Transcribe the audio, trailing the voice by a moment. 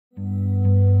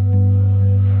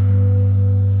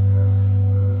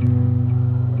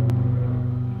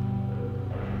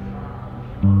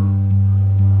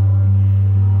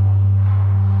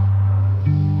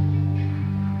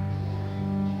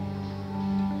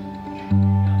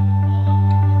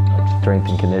strength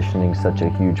and conditioning is such a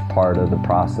huge part of the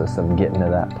process of getting to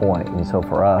that point. And so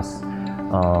for us,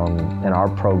 in our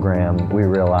program, we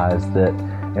realized that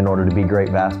in order to be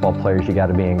great basketball players, you got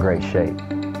to be in great shape.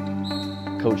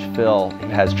 Coach Phil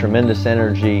has tremendous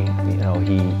energy. You know,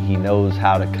 he knows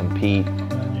how to compete.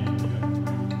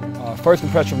 First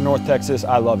impression from North Texas,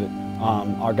 I love it.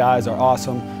 Our guys are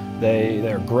awesome.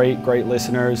 They're great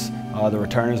listeners. The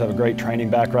returners have a great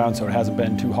training background, so it hasn't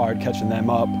been too hard catching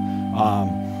them up.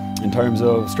 In terms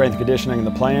of strength and conditioning and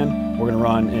the plan, we're going to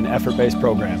run an effort-based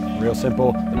program. Real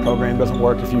simple. The program doesn't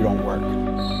work if you don't work.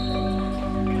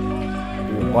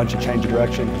 Do a bunch of change of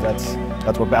direction, because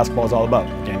that's what basketball is all about.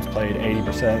 The game's played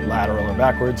 80% lateral or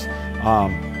backwards.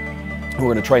 We're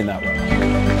going to train that way.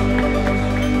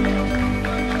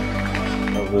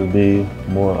 It would be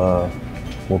more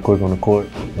quick on the court.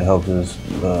 It helps us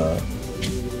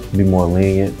be more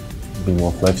lenient, be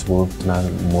more flexible. Not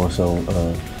more so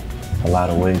a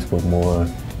lot of weights, but more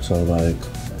so like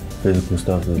physical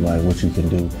stuff is like what you can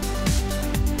do.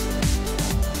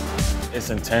 It's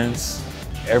intense.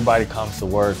 Everybody comes to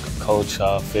work. Coach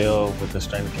Phil with the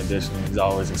strength and conditioning, he's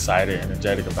always excited,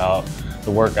 energetic about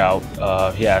the workout.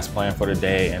 He has planned for the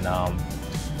day, and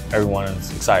everyone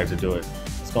is excited to do it.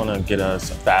 It's going to get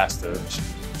us faster,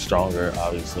 stronger,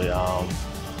 obviously,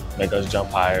 make us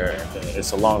jump higher. And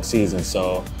it's a long season,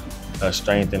 so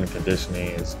strength and conditioning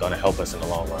is going to help us in the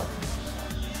long run.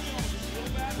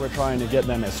 We're trying to get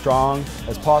them as strong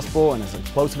as possible and as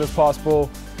explosive as possible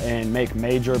and make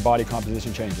major body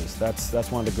composition changes.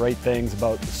 That's one of the great things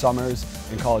about the summers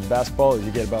in college basketball is you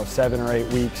get about 7 or 8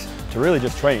 weeks to really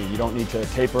just train. You don't need to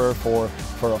taper for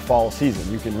a fall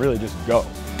season. You can really just go.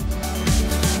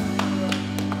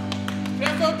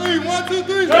 1, 2,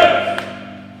 3.